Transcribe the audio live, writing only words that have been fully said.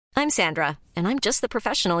I'm Sandra, and I'm just the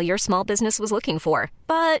professional your small business was looking for.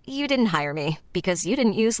 But you didn't hire me because you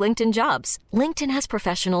didn't use LinkedIn Jobs. LinkedIn has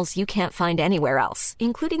professionals you can't find anywhere else,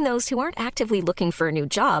 including those who aren't actively looking for a new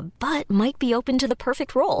job, but might be open to the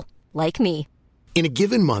perfect role, like me. In a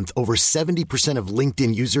given month, over 70% of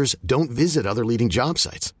LinkedIn users don't visit other leading job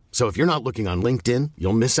sites. So if you're not looking on LinkedIn,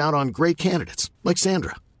 you'll miss out on great candidates like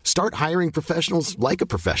Sandra. Start hiring professionals like a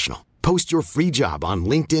professional. Post your free job on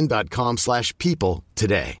linkedin.com/people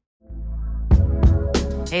today.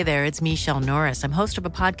 Hey there, it's Michelle Norris. I'm host of a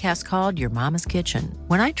podcast called Your Mama's Kitchen.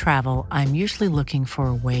 When I travel, I'm usually looking for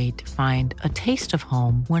a way to find a taste of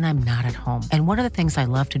home when I'm not at home. And one of the things I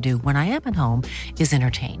love to do when I am at home is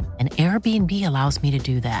entertain. And Airbnb allows me to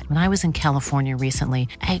do that. When I was in California recently,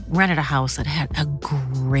 I rented a house that had a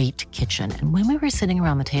great kitchen. And when we were sitting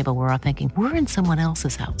around the table, we're all thinking, we're in someone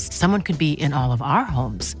else's house. Someone could be in all of our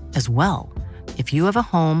homes as well. If you have a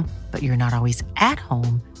home, but you're not always at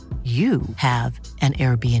home, you have an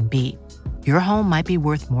Airbnb. Your home might be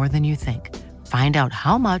worth more than you think. Find out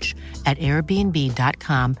how much at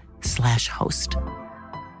airbnb.com/host. Down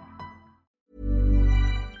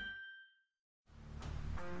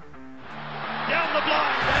the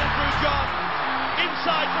blind, Andrew John.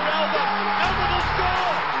 Inside for Albert. Albert will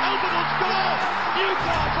score. Albert will score.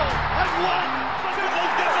 Newcastle have won.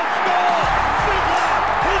 Fiddler's going to score. Fiddler,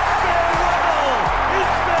 it's farewell.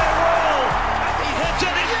 It's farewell. And he hits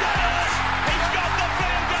it. He does. He's got the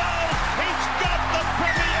field goal. He's got the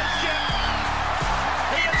premiership.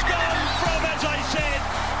 He has gone from, as I said,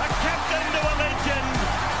 a captain to a legend,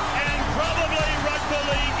 and probably rugby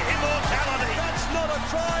league immortality. That's not a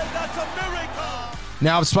try. That's a miracle.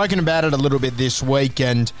 Now, I've spoken about it a little bit this week,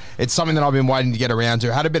 and it's something that I've been waiting to get around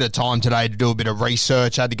to. I had a bit of time today to do a bit of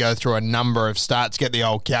research. I had to go through a number of stats, get the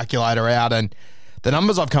old calculator out, and the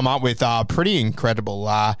numbers I've come up with are pretty incredible.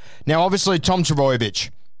 Now, obviously, Tom Trbojevic,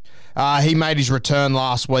 he made his return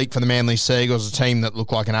last week for the Manly Seagulls, a team that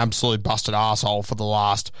looked like an absolute busted arsehole for the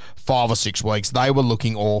last 5 or 6 weeks. They were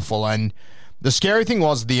looking awful, and the scary thing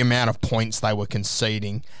was the amount of points they were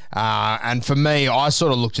conceding. And for me, I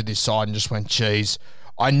sort of looked at this side and just went, geez,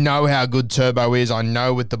 I know how good Turbo is. I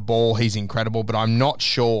know with the ball he's incredible, but I'm not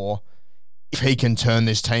sure if he can turn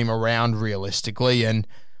this team around realistically. And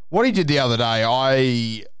what he did the other day,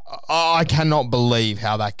 I cannot believe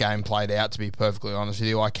how that game played out, to be perfectly honest with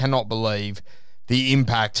you. I cannot believe the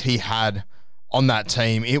impact he had on that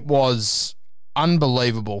team. It was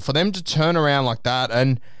unbelievable for them to turn around like that.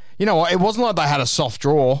 And you know what? It wasn't like they had a soft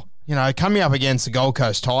draw. You know, coming up against the Gold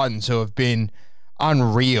Coast Titans, who have been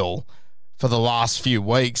unreal for the last few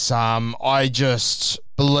weeks, I just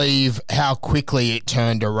believe how quickly it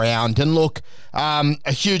turned around. And look,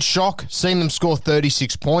 a huge shock, seeing them score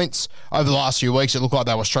 36 points over the last few weeks. It looked like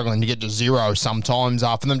they were struggling to get to zero sometimes.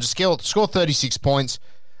 For them to score 36 points,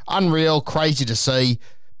 unreal, crazy to see.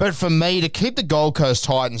 But for me, to keep the Gold Coast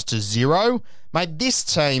Titans to zero, mate, this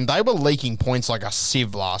team, they were leaking points like a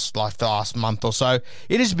sieve last month or so.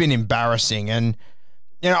 It has been embarrassing. And,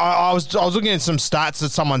 you know, I was looking at some stats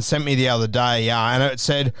that someone sent me the other day, and it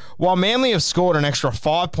said, while Manly have scored an extra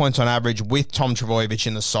 5 points on average with Tom Trbojevic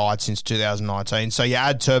in the side since 2019, so you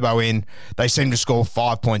add Turbo in, they seem to score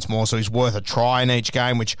 5 points more, so he's worth a try in each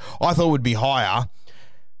game, which I thought would be higher.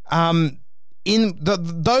 In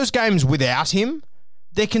those games without him,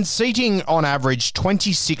 they're conceding on average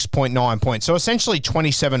 26.9 points. So essentially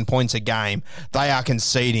 27 points a game they are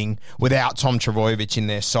conceding without Tom Trbojevic in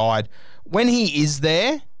their side. When he is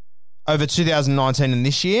there, over 2019 and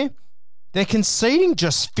this year, they're conceding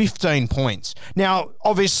just 15 points. Now,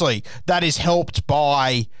 obviously, that is helped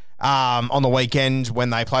by on the weekend when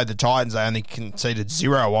they played the Titans, they only conceded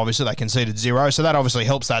 0. Obviously, they conceded 0, so that obviously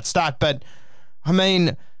helps that stat. But, I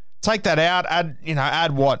mean, take that out,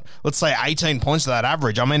 add what? Let's say 18 points to that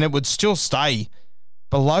average. I mean, it would still stay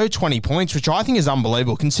below 20 points, which I think is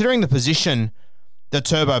unbelievable, considering the position that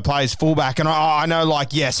Turbo plays fullback. And I know, like,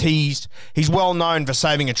 yes, he's well known for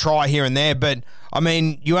saving a try here and there, but, I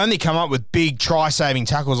mean, you only come up with big try-saving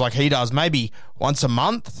tackles like he does maybe once a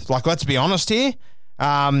month. Like, let's be honest here.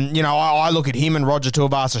 I look at him and Roger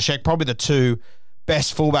Tuivasa-Sheck, probably the two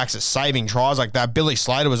best fullbacks at saving tries like that. Billy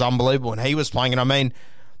Slater was unbelievable when he was playing. And, I mean,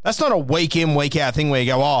 that's not a week in, week out thing where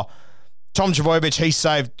you go, Tom Trbojevic, he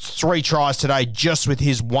saved 3 tries today just with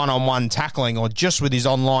his one-on-one tackling or just with his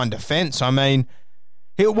online defence. I mean,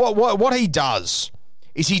 what he does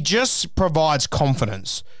is he just provides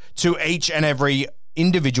confidence to each and every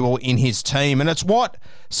individual in his team. And it's what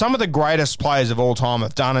some of the greatest players of all time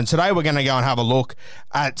have done. And today we're going to go and have a look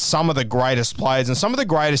at some of the greatest players and some of the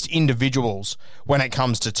greatest individuals when it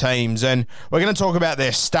comes to teams. And we're going to talk about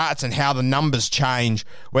their stats and how the numbers change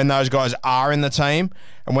when those guys are in the team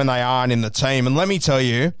and when they aren't in the team. And let me tell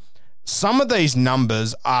you, some of these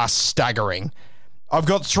numbers are staggering. I've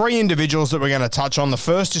got three individuals that we're going to touch on. The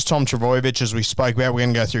first is Tom Trbojevic, as we spoke about. We're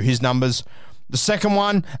going to go through his numbers. The second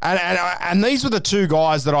one, and these were the two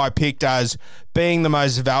guys that I picked as being the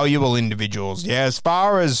most valuable individuals. Yeah, as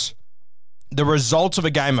far as the results of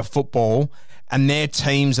a game of football and their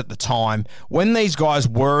teams at the time, when these guys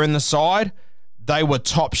were in the side, they were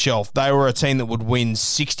top shelf. They were a team that would win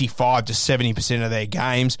 65 to 70% of their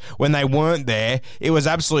games. When they weren't there, it was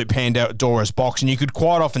absolute Pandora's box. And you could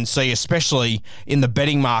quite often see, especially in the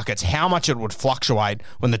betting markets, how much it would fluctuate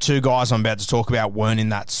when the two guys I'm about to talk about weren't in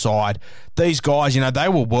that side. These guys, they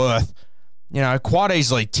were worth, quite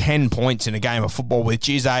easily 10 points in a game of football, which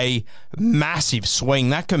is a massive swing.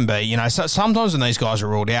 That can be, so sometimes when these guys are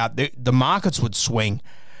ruled out, the markets would swing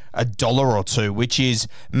 $1 or $2, which is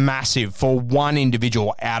massive for one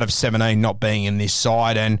individual out of 17 not being in this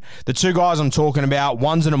side. And the two guys I'm talking about,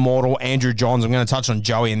 one's an immortal, Andrew Johns. I'm going to touch on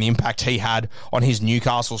Joey and the impact he had on his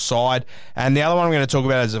Newcastle side. And the other one I'm going to talk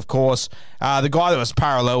about is, of course, the guy that was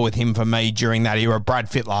parallel with him for me during that era, Brad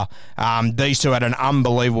Fittler. These two had an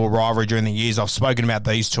unbelievable rivalry during the years. I've spoken about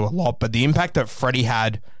these two a lot, but the impact that Freddie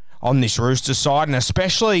had on this Rooster side, and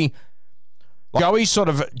especially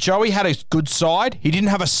Joey had a good side. He didn't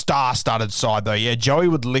have a star-studded side, though. Yeah, Joey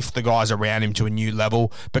would lift the guys around him to a new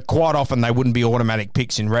level, but quite often they wouldn't be automatic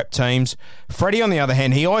picks in rep teams. Freddie, on the other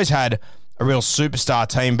hand, he always had a real superstar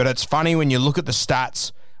team, but it's funny when you look at the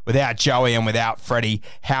stats without Joey and without Freddie,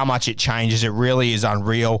 how much it changes. It really is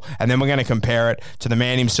unreal. And then we're going to compare it to the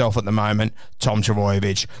man himself at the moment, Tom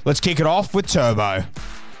Trbojevic. Let's kick it off with Turbo.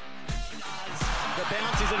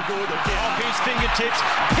 Isn't good. Off his fingertips,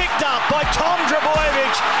 picked up by Tom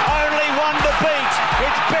Trbojevic. Only one to beat.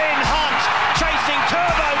 It's Ben Hunt chasing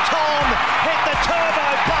Turbo Tom. Hit the turbo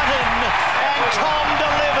button, and Tom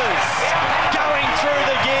delivers. Going through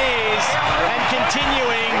the gears and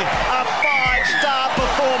continuing a 5-star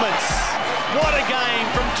performance. What a game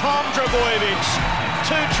from Tom Trbojevic.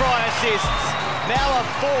 2 try assists. Now a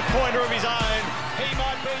 4-pointer of his own. He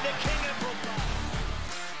might be the king of Brookline.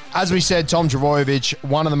 As we said, Tom Trbojevic,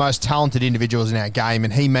 one of the most talented individuals in our game,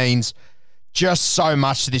 and he means just so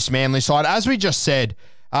much to this Manly side. As we just said,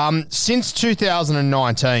 since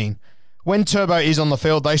 2019, when Turbo is on the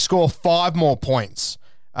field, they score 5 more points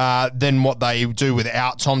than what they do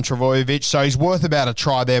without Tom Trbojevic. So he's worth about a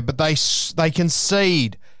try there, but they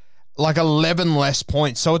concede like 11 less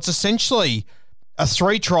points. So it's essentially a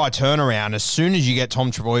 3-try turnaround as soon as you get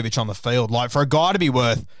Tom Trbojevic on the field. Like, for a guy to be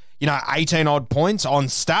worth 18-odd points on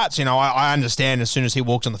stats, I understand as soon as he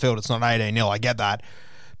walks on the field, it's not 18-0. I get that.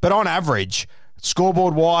 But on average,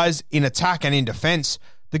 scoreboard-wise, in attack and in defence,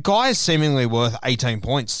 the guy is seemingly worth 18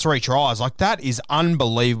 points, 3 tries. Like, that is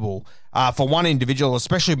unbelievable for one individual,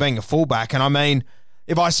 especially being a fullback. And I mean,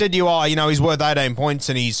 if I said to you, he's worth 18 points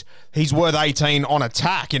and he's worth 18 on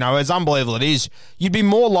attack, as unbelievable it is, you'd be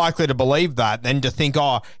more likely to believe that than to think,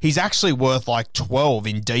 he's actually worth like 12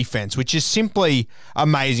 in defense, which is simply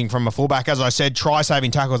amazing from a fullback. As I said,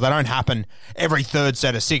 try-saving tackles, they don't happen every third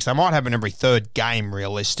set of 6. They might happen every third game,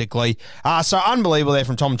 realistically. So unbelievable there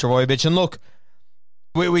from Tom Trbojevic. And look,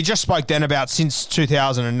 we just spoke then about since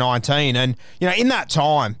 2019, and, in that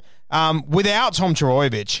time, without Tom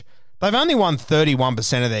Trbojevic, they've only won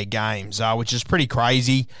 31% of their games, which is pretty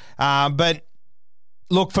crazy. But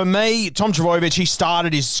look, for me, Tom Trbojevic, he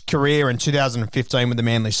started his career in 2015 with the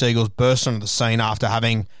Manly Seagulls, burst onto the scene after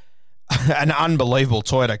having an unbelievable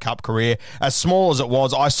Toyota Cup career. As small as it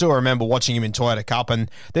was, I still remember watching him in Toyota Cup, and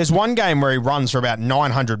there's one game where he runs for about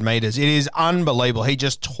 900 metres. It is unbelievable. He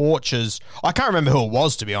just torches. I can't remember who it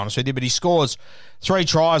was, to be honest with you, but he scores 3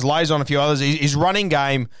 tries, lays on a few others. His running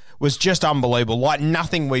game was just unbelievable, like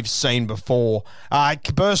nothing we've seen before.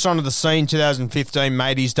 Burst onto the scene 2015,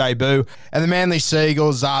 made his debut, and the Manly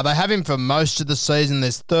Seagulls, they have him for most of the season.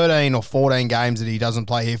 There's 13 or 14 games that he doesn't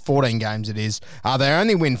play here, 14 games it is. They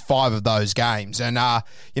only win 5 of those games, and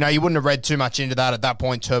you wouldn't have read too much into that. At that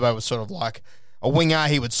point, Turbo was sort of like a winger.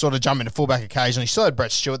 He would sort of jump into fullback occasionally. You still had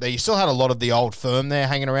Brett Stewart there. You still had a lot of the old firm there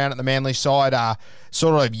hanging around at the Manly side,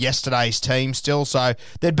 sort of yesterday's team still. So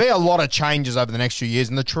there'd be a lot of changes over the next few years,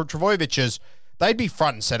 and the Trbojevics, they'd be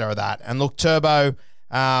front and centre of that. And look, Turbo,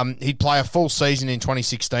 he'd play a full season in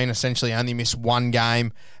 2016, essentially only missed 1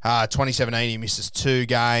 game. 2017, he misses 2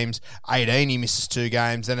 games. 18, he misses 2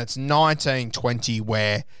 games. Then it's 19-20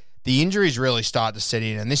 where the injuries really start to set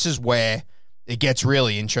in, and this is where it gets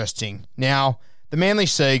really interesting. Now, the Manly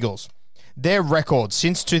Seagulls, their record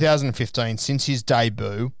since 2015, since his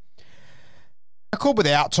debut, record with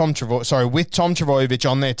Tom Trbojevic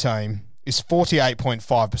on their team is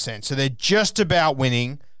 48.5%. So they're just about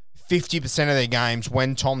winning 50% of their games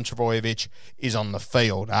when Tom Trbojevic is on the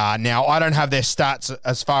field. Now, I don't have their stats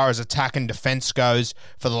as far as attack and defense goes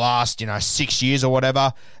for the last, 6 years or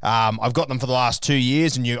whatever. I've got them for the last 2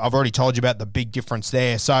 years, and I've already told you about the big difference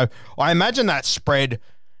there. So I imagine that spread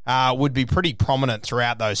would be pretty prominent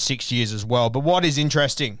throughout those 6 years as well. But what is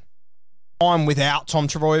interesting, time without Tom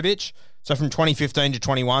Trbojevic, so from 2015 to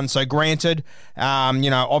 21. So granted,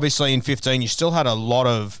 obviously in 15, you still had a lot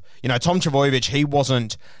of, Tom Trbojevic, he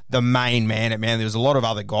wasn't the main man at Manly. There was a lot of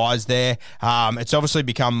other guys there. It's obviously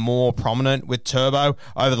become more prominent with Turbo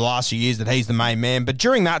over the last few years that he's the main man. But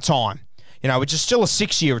during that time, which is still a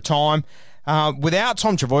 6-year time, without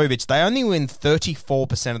Tom Trbojevic, they only win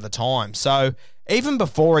 34% of the time. So even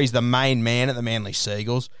before he's the main man at the Manly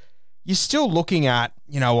Seagulls, you're still looking at,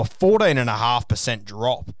 a 14.5%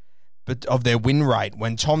 drop of their win rate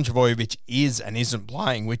when Tom Trbojevic is and isn't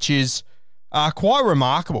playing, which is quite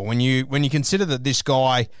remarkable when you consider that this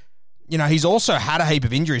guy, he's also had a heap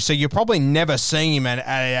of injuries, so you're probably never seeing him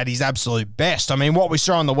at his absolute best. I mean, what we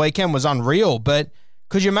saw on the weekend was unreal, but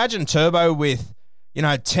could you imagine Turbo with,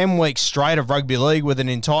 10 weeks straight of rugby league with an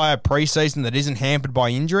entire preseason that isn't hampered by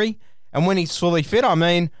injury? And when he's fully fit, I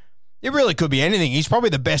mean, it really could be anything. He's probably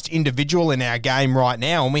the best individual in our game right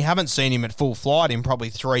now, and we haven't seen him at full flight in probably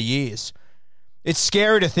 3 years. It's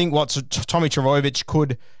scary to think what Tommy Trbojevic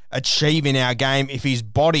could achieve in our game if his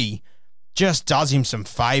body just does him some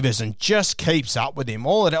favours and just keeps up with him.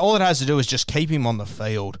 All it has to do is just keep him on the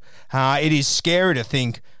field. It is scary to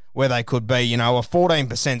think where they could be. A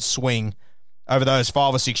 14% swing over those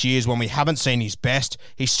 5 or 6 years when we haven't seen his best.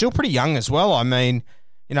 He's still pretty young as well. I mean,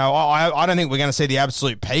 I don't think we're going to see the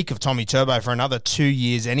absolute peak of Tommy Turbo for another 2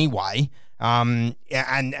 years anyway. And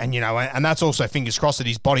that's also fingers crossed that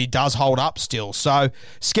his body does hold up still. So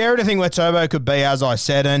scary to think where Turbo could be, as I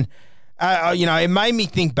said. And, it made me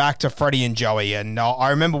think back to Freddie and Joey. And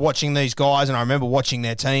I remember watching these guys and I remember watching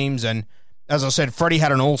their teams. And as I said, Freddie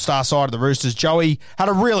had an all-star side of the Roosters. Joey had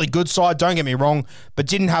a really good side, don't get me wrong, but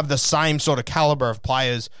didn't have the same sort of caliber of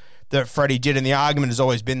players that Freddie did, and the argument has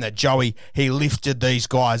always been that Joey, he lifted these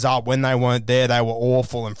guys up. When they weren't there, they were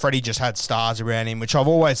awful, and Freddie just had stars around him, which I've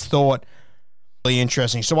always thought really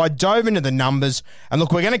interesting. So I dove into the numbers, and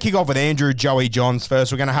look, we're going to kick off with Andrew Joey Johns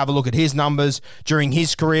first. We're going to have a look at his numbers during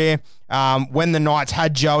his career, when the Knights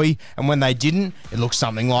had Joey, and when they didn't. It looks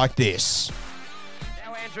something like this.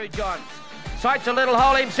 Now Andrew Johns sights a little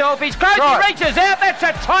hole himself. He's close. Right. He reaches out. That's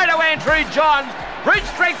a try to Andrew Johns. Brute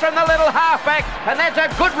strength from the little halfback, and that's a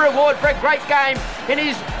good reward for a great game in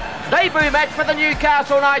his debut match for the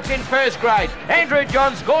Newcastle Knights in first grade. Andrew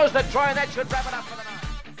Johns scores the try, and that should wrap it up for the Knights.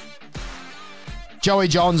 Joey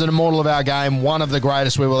Johns, an immortal of our game, one of the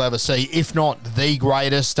greatest we will ever see, if not the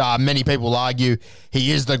greatest. Many people argue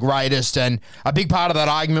he is the greatest, and a big part of that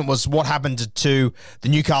argument was what happened to the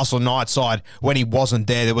Newcastle Knights side when he wasn't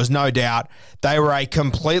there. There was no doubt they were a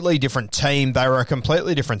completely different team. They were a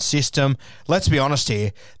completely different system. Let's be honest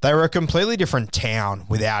here. They were a completely different town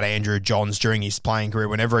without Andrew Johns during his playing career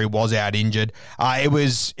whenever he was out injured. It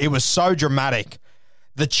was so dramatic,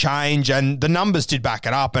 the change, and the numbers did back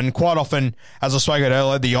it up. And quite often, as I spoke about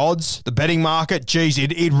earlier, the odds, the betting market, geez,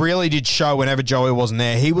 it really did show whenever Joey wasn't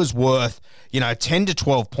there. He was worth, 10 to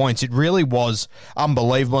 12 points. It really was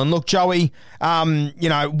unbelievable. And look, Joey,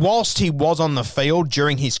 whilst he was on the field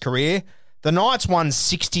during his career, the Knights won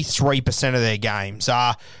 63% of their games.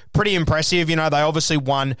 Pretty impressive. They obviously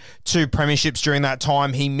won 2 premierships during that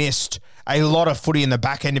time. He missed a lot of footy in the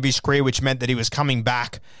back end of his career, which meant that he was coming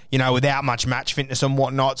back, without much match fitness and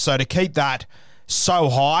whatnot. So to keep that so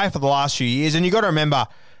high for the last few years, and you got to remember,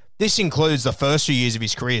 this includes the first few years of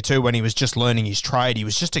his career too, when he was just learning his trade. He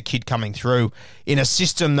was just a kid coming through in a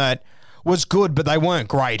system that was good, but they weren't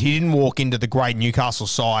great. He didn't walk into the great Newcastle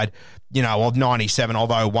side, of 97,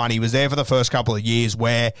 of 01. He was there for the first couple of years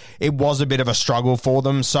where it was a bit of a struggle for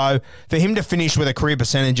them. So for him to finish with a career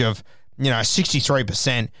percentage of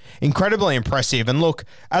 63%, incredibly impressive. And look,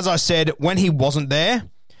 as I said, when he wasn't there,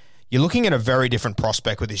 you're looking at a very different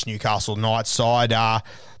prospect with this Newcastle Knights side.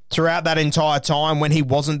 Throughout that entire time, when he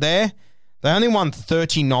wasn't there, they only won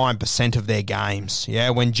 39% of their games. Yeah,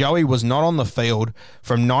 when Joey was not on the field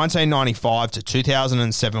from 1995 to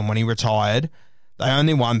 2007 when he retired, they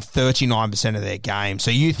only won 39% of their games.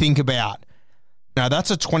 So you think about,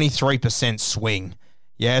 that's a 23% swing.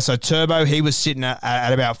 Yeah, so Turbo, he was sitting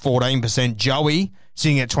at about 14%. Joey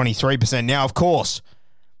sitting at 23%. Now, of course,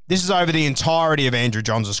 This is over the entirety of Andrew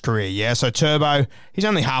Johns' career, yeah? So Turbo, he's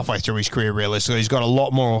only halfway through his career realistically. He's got a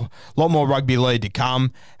lot more rugby league to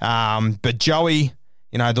come. But Joey,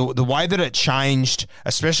 you know, the way that it changed,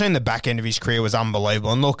 especially in the back end of his career, was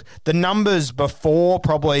unbelievable. And look, the numbers before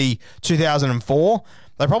probably 2004,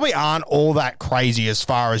 they probably aren't all that crazy as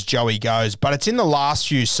far as Joey goes, but it's in the last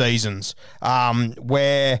few seasons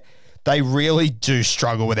where they really do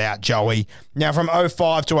struggle without Joey. Now, from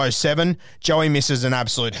 05 to 07, Joey misses an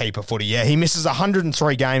absolute heap of footy. Yeah, he misses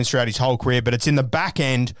 103 games throughout his whole career, but it's in the back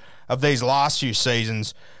end of these last few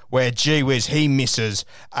seasons where, gee whiz, he misses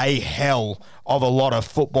a hell of a lot of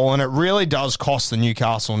football, and it really does cost the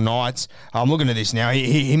Newcastle Knights. I'm looking at this now.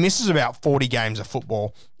 He misses about 40 games of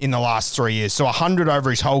football in the last 3 years, so 100 over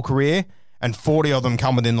his whole career, and 40 of them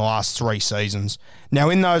come within the last 3 seasons. Now,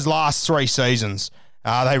 in those last 3 seasons,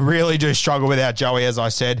 they really do struggle without Joey, as I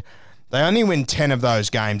said. They only win 10 of those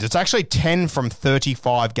games. It's actually 10 from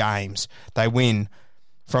 35 games they win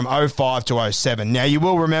from 05 to 07. Now, you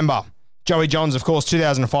will remember, Joey Johns, of course,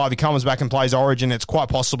 2005, he comes back and plays Origin. It's quite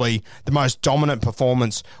possibly the most dominant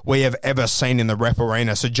performance we have ever seen in the rep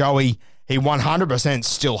arena. So Joey, he 100%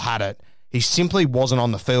 still had it. He simply wasn't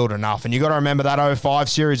on the field enough. And you got to remember that 05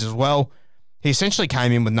 series as well. He essentially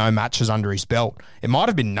came in with no matches under his belt. It might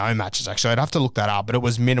have been no matches, actually. I'd have to look that up, but it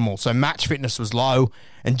was minimal. So match fitness was low.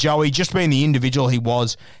 And Joey, just being the individual he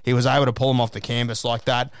was able to pull him off the canvas like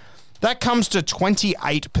that. That comes to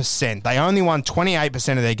 28%. They only won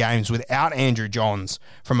 28% of their games without Andrew Johns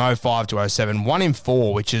from 05 to 07. 1 in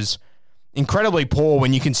 4, which is incredibly poor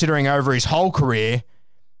when you're considering over his whole career,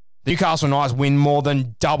 the Newcastle Knights win more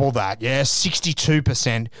than double that. Yeah,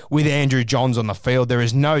 62% with Andrew Johns on the field. There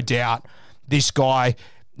is no doubt this guy,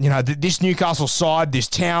 you know, this Newcastle side, this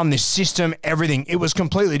town, this system, everything, it was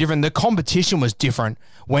completely different. The competition was different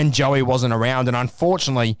when Joey wasn't around, and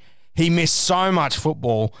unfortunately, he missed so much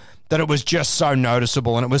football that it was just so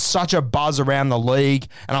noticeable, and it was such a buzz around the league,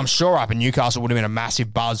 and I'm sure up in Newcastle would have been a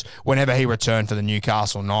massive buzz whenever he returned for the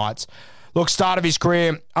Newcastle Knights. Look, start of his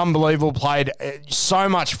career, unbelievable, played so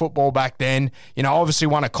much football back then. You know, obviously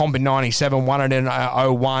won a comp in 97, won it in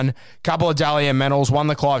 01, couple of Dally medals, won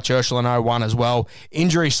the Clive Churchill in 01 as well.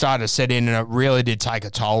 Injuries started to set in, and it really did take a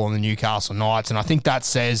toll on the Newcastle Knights, and I think that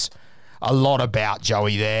says a lot about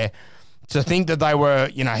Joey there. To think that they were,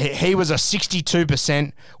 you know, he was a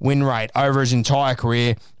 62% win rate over his entire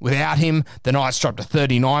career. Without him, the Knights dropped to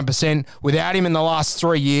 39%. Without him in the last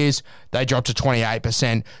 3 years, they dropped to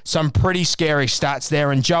 28%. Some pretty scary stats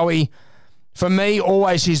there. And Joey, for me,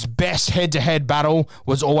 always his best head-to-head battle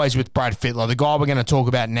was always with Brad Fittler, the guy we're going to talk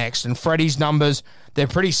about next. And Freddie's numbers, they're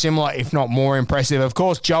pretty similar, if not more impressive. Of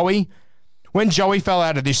course, Joey, when Joey fell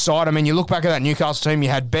out of this side, I mean, you look back at that Newcastle team, you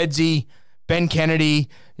had Bedsy, Ben Kennedy,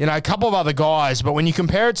 you know, a couple of other guys. But when you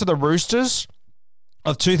compare it to the Roosters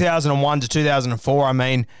of 2001 to 2004, I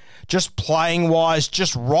mean, just playing-wise,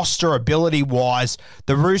 just roster ability-wise,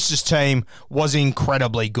 the Roosters team was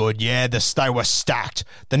incredibly good. Yeah, they were stacked.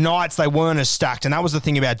 The Knights, they weren't as stacked. And that was the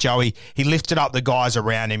thing about Joey. He lifted up the guys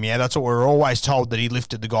around him. Yeah, that's what we were always told, that he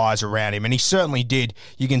lifted the guys around him. And he certainly did.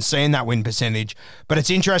 You can see in that win percentage. But it's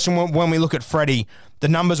interesting when we look at Freddie, the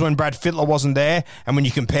numbers when Brad Fittler wasn't there, and when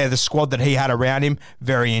you compare the squad that he had around him,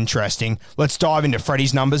 very interesting. Let's dive into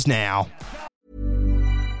Freddie's numbers now.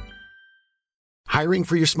 Hiring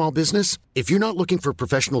for your small business? If you're not looking for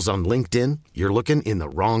professionals on LinkedIn, you're looking in the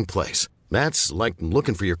wrong place. That's like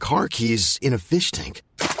looking for your car keys in a fish tank.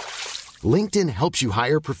 LinkedIn helps you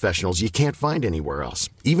hire professionals you can't find anywhere else,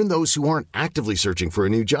 even those who aren't actively searching for a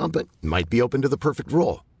new job but might be open to the perfect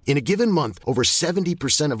role. In a given month, over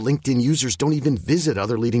 70% of LinkedIn users don't even visit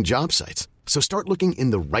other leading job sites. So start looking in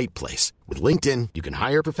the right place. With LinkedIn, you can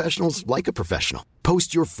hire professionals like a professional.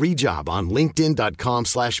 Post your free job on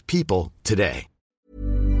linkedin.com/people today.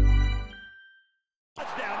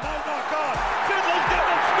 Touchdown, no knock on. Fiddler's going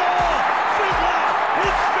to score. Fiddler,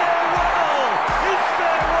 his farewell,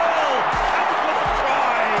 and with a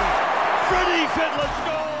try. Freddie Fittler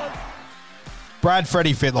scores. Brad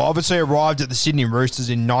Freddie Fittler obviously arrived at the Sydney Roosters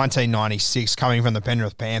in 1996, coming from the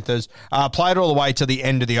Penrith Panthers. Played all the way to the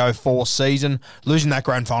end of the 04 season, losing that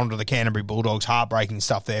grand final to the Canterbury Bulldogs. Heartbreaking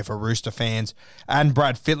stuff there for Rooster fans and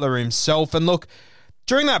Brad Fittler himself. And look,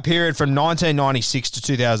 during that period from 1996 to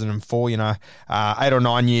 2004, 8 or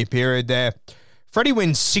 9 year period there, Freddie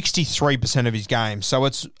wins 63% of his games. So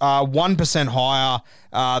it's 1% higher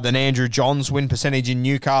than Andrew Johns' win percentage in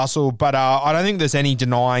Newcastle. But I don't think there's any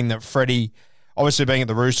denying that Freddie, obviously being at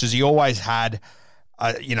the Roosters, he always had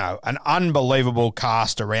an unbelievable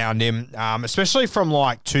cast around him, especially from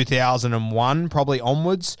like 2001 probably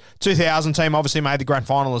onwards. 2000 team obviously made the grand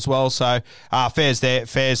final as well, so fares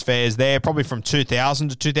there. Probably from 2000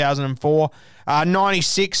 to 2004.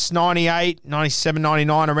 96, 98, 97,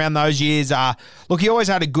 99, around those years. Look, he always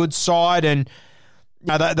had a good side, and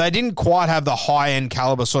they didn't quite have the high-end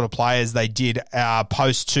caliber sort of players they did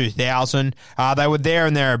post-2000. They were there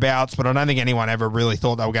and thereabouts, but I don't think anyone ever really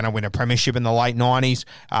thought they were going to win a premiership in the late 90s.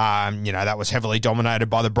 That was heavily dominated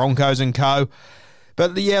by the Broncos and co.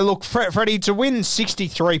 But, yeah, look, Freddie, to win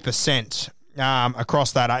 63%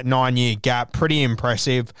 across that 9-year gap, pretty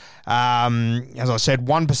impressive. As I said,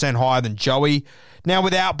 1% higher than Joey. Now,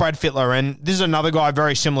 without Brad Fittler, and this is another guy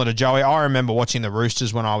very similar to Joey. I remember watching the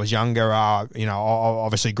Roosters when I was younger. I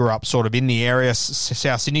obviously grew up sort of in the area,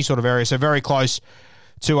 South Sydney sort of area, so very close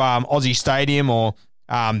to Aussie Stadium or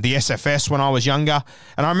the SFS when I was younger.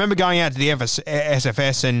 And I remember going out to the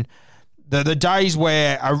SFS and the days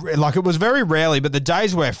where, it was very rarely, but the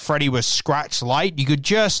days where Freddie was scratched late, you could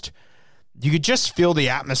just feel the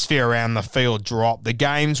atmosphere around the field drop. The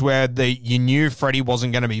games where you knew Freddie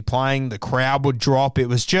wasn't going to be playing, the crowd would drop. It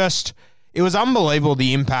was unbelievable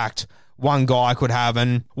the impact one guy could have.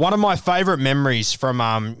 And one of my favourite memories from,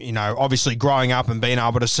 obviously growing up and being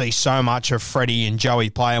able to see so much of Freddie and Joey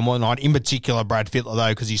play and whatnot, in particular Brad Fittler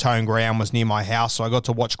though, because his home ground was near my house, so I got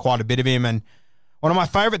to watch quite a bit of him. And one of my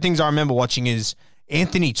favourite things I remember watching is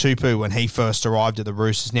Anthony Tupou when he first arrived at the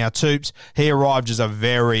Roosters. Now, Tupes, he arrived as a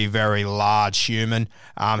very, very large human.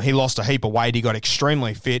 He lost a heap of weight. He got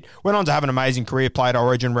extremely fit. Went on to have an amazing career, played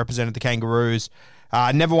Origin, represented the Kangaroos.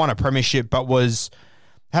 Never won a premiership, but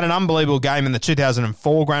had an unbelievable game in the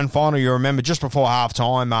 2004 grand final. You remember just before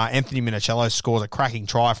halftime, Anthony Minicello scores a cracking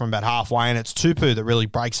try from about halfway, and it's Tupou that really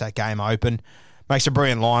breaks that game open. Makes a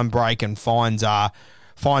brilliant line break and finds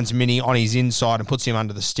Mini on his inside and puts him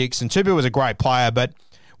under the sticks. And Tupou was a great player, but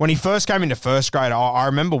when he first came into first grade, I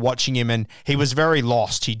remember watching him and he was very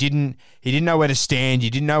lost. He didn't know where to stand. He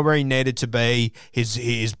didn't know where he needed to be.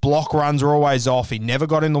 His block runs were always off. He never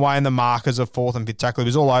got in the way in the markers of fourth and fifth tackle. He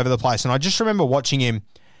was all over the place. And I just remember watching him,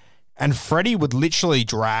 and Freddie would literally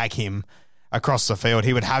drag him across the field.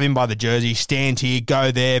 He would have him by the jersey, stand here,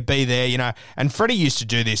 go there, be there, And Freddie used to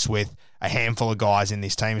do this with a handful of guys in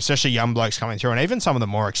this team, especially young blokes coming through and even some of the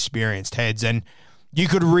more experienced heads. And you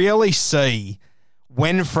could really see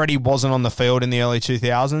when Freddie wasn't on the field in the early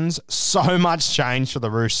 2000s, so much changed for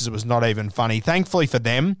the Roosters, it was not even funny. Thankfully for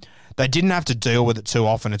them, they didn't have to deal with it too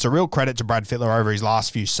often. It's a real credit to Brad Fittler over his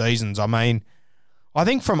last few seasons. I mean, I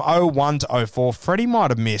think from 01 to 04, Freddie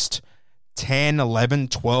might have missed 10, 11,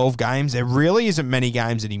 12 games. There really isn't many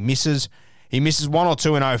games that he misses. He misses 1 or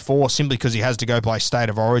 2 in 04 simply because he has to go play State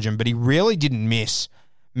of Origin, but he really didn't miss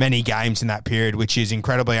many games in that period, which is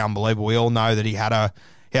incredibly unbelievable. We all know that he had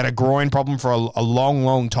a groin problem for a long,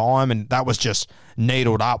 long time, and that was just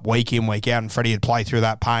needled up week in, week out, and Freddie had played through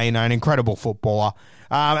that pain. An incredible footballer.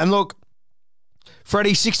 And look,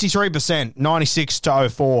 Freddie, 63%, 96 to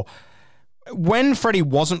 04. When Freddie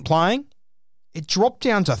wasn't playing, it dropped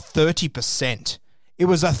down to 30%. It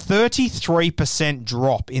was a 33%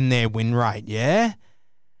 drop in their win rate, yeah?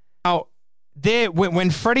 Now, when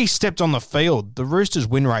Freddie stepped on the field, the Roosters'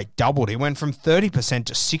 win rate doubled. It went from 30%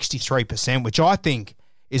 to 63%, which I think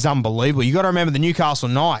is unbelievable. You got to remember the Newcastle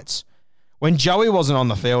Knights. When Joey wasn't on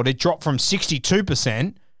the field, it dropped from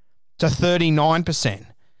 62% to 39%.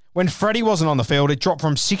 When Freddie wasn't on the field, it dropped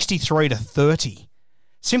from 63 to 30.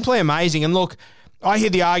 Simply amazing. And look, I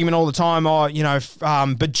hear the argument all the time,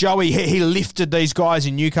 but Joey, he lifted these guys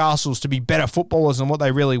in Newcastle's to be better footballers than what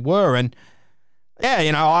they really were. And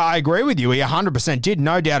yeah, I agree with you. He 100% did,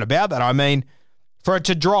 no doubt about that. I mean, for it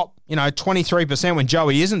to drop, 23% when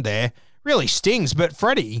Joey isn't there really stings. But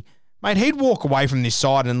Freddie, mate, he'd walk away from this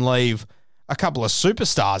side and leave a couple of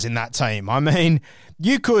superstars in that team. I mean,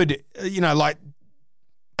 you could,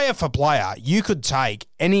 player for player, you could take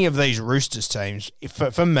any of these Roosters teams,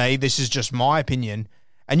 for me, this is just my opinion,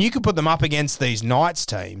 and you could put them up against these Knights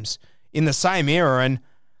teams in the same era, and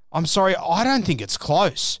I'm sorry, I don't think it's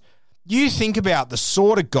close. You think about the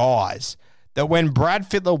sort of guys that when Brad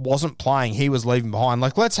Fittler wasn't playing, he was leaving behind.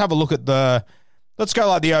 Like, let's have a look at let's go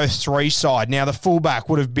like the 03 side. Now, the fullback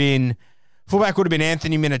would have been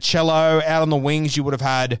Anthony Minicello. Out on the wings, you would have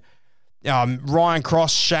had Ryan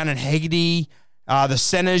Cross, Shannon Hegarty. The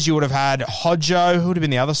centres, you would have had Hodjo. Who would have been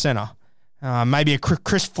the other centre? Maybe a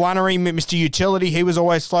Chris Flannery, Mr. Utility. He was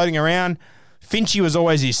always floating around. Finchy was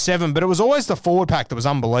always his 7, but it was always the forward pack that was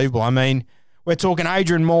unbelievable. I mean, we're talking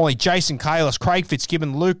Adrian Morley, Jason Kalis, Craig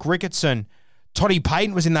Fitzgibbon, Luke Ricketson. Toddy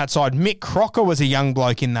Payton was in that side. Mick Crocker was a young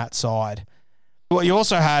bloke in that side. Well, you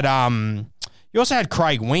also had, You also had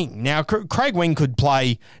Craig Wing. Now, Craig Wing could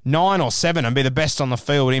play 9 or 7 and be the best on the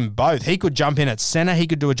field in both. He could jump in at centre. He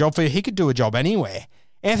could do a job for you. He could do a job anywhere.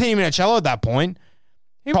 Anthony Minichiello at that point,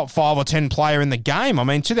 he was a top 5 or 10 player in the game. I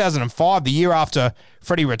mean, 2005, the year after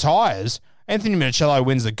Freddie retires, Anthony Minichiello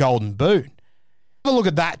wins the Golden Boot. Have a look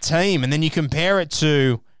at that team, and then you compare it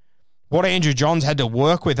to what Andrew Johns had to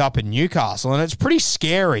work with up in Newcastle, and it's pretty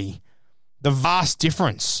scary, the vast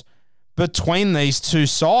difference between these two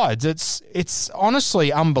sides. It's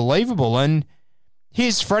honestly unbelievable. And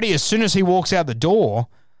here's Freddie, as soon as he walks out the door,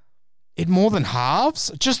 it more than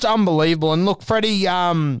halves. Just unbelievable. And look, Freddie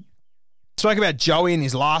spoke about Joey in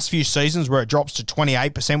his last few seasons where it drops to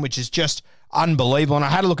 28%, which is just unbelievable. And I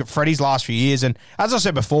had a look at Freddie's last few years, and as I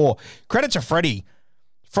said before, credit to Freddie.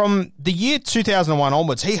 From the year 2001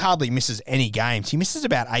 onwards, he hardly misses any games. He misses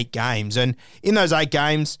about 8 games, and in those 8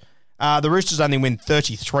 games, the Roosters only win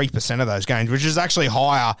 33% of those games, which is actually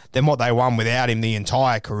higher than what they won without him the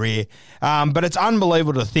entire career. But it's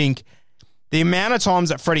unbelievable to think the amount of times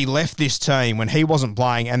that Freddie left this team when he wasn't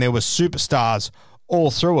playing and there were superstars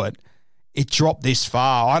all through it, it dropped this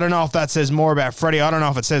far. I don't know if that says more about Freddie. I don't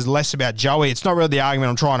know if it says less about Joey. It's not really the argument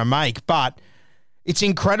I'm trying to make, but it's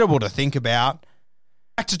incredible to think about.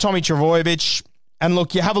 Back to Tommy Trbojevic. And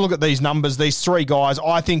look, you have a look at these numbers, these 3 guys.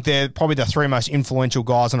 I think they're probably the 3 most influential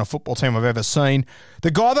guys on a football team I've ever seen.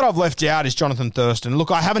 The guy that I've left out is Jonathan Thurston.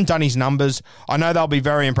 Look, I haven't done his numbers. I know they'll be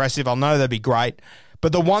very impressive. I know they'll be great.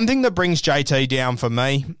 But the one thing that brings JT down for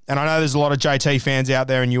me, and I know there's a lot of JT fans out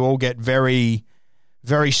there and you all get very,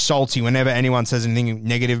 very salty whenever anyone says anything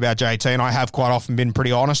negative about JT, and I have quite often been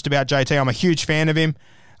pretty honest about JT. I'm a huge fan of him.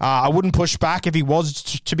 I wouldn't push back if he was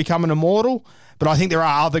to become an immortal, but I think there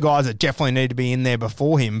are other guys that definitely need to be in there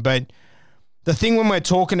before him. But the thing when we're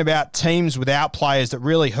talking about teams without players that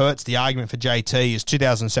really hurts the argument for JT is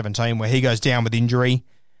 2017, where he goes down with injury.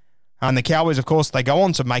 And the Cowboys, of course, they go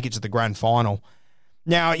on to make it to the grand final.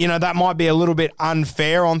 Now, you know, that might be a little bit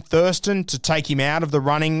unfair on Thurston to take him out of the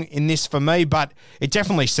running in this for me, but it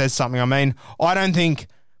definitely says something. I mean, I don't think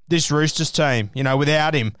this Roosters team, you know,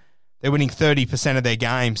 without him, they're winning 30% of their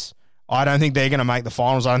games. I don't think they're going to make the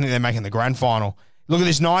finals. I don't think they're making the grand final. Look at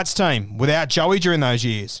this Knights team. Without Joey during those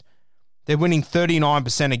years, they're winning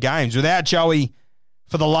 39% of games. Without Joey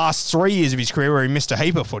for the last 3 years of his career where he missed a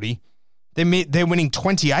heap of footy, they're winning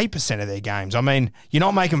 28% of their games. I mean, you're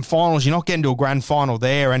not making finals. You're not getting to a grand final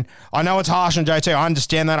there. And I know it's harsh on JT. I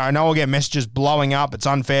understand that. I know I'll get messages blowing up. It's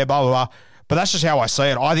unfair, blah, blah, blah. But that's just how I see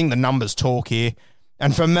it. I think the numbers talk here.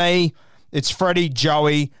 And for me, it's Freddie,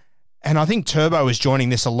 Joey, and I think Turbo is joining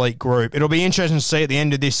this elite group. It'll be interesting to see at the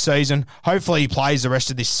end of this season. Hopefully he plays the rest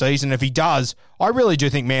of this season. If he does, I really do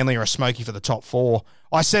think Manly are a smoky for the top 4.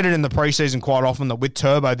 I said it in the preseason quite often that with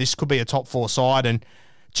Turbo, this could be a top 4 side. And,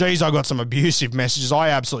 geez, I got some abusive messages. I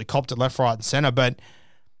absolutely copped it left, right, and centre. But,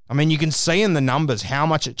 I mean, you can see in the numbers how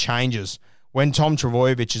much it changes when Tom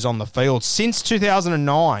Trbojevic is on the field. Since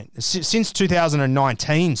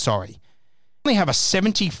 2019, only have a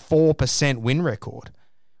 74% win record.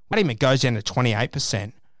 It goes down to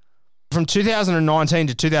 28%. From 2019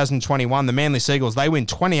 to 2021, the Manly Seagulls, they win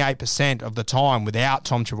 28% of the time without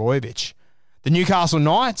Tom Trbojevic. The Newcastle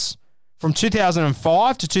Knights, from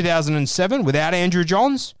 2005 to 2007, without Andrew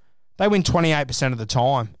Johns, they win 28% of the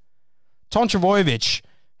time. Tom Trbojevic,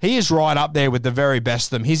 he is right up there with the very best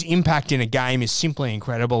of them. His impact in a game is simply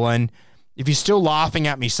incredible. And if you're still laughing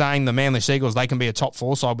at me saying the Manly Seagulls, they can be a top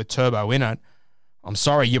 4 side with Turbo in it, I'm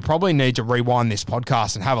sorry, you probably need to rewind this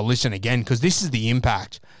podcast and have a listen again, because this is the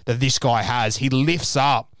impact that this guy has. He lifts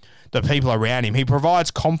up the people around him. He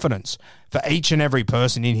provides confidence for each and every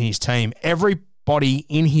person in his team. Everybody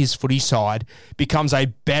in his footy side becomes a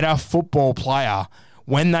better football player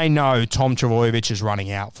when they know Tom Trbojevic is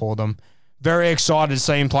running out for them. Very excited to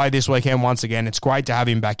see him play this weekend once again. It's great to have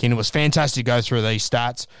him back in. It was fantastic to go through these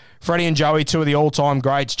stats. Freddie and Joey, 2 of the all-time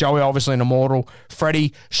greats. Joey, obviously an immortal.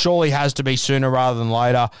 Freddie surely has to be sooner rather than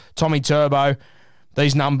later. Tommy Turbo,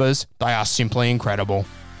 these numbers, they are simply incredible.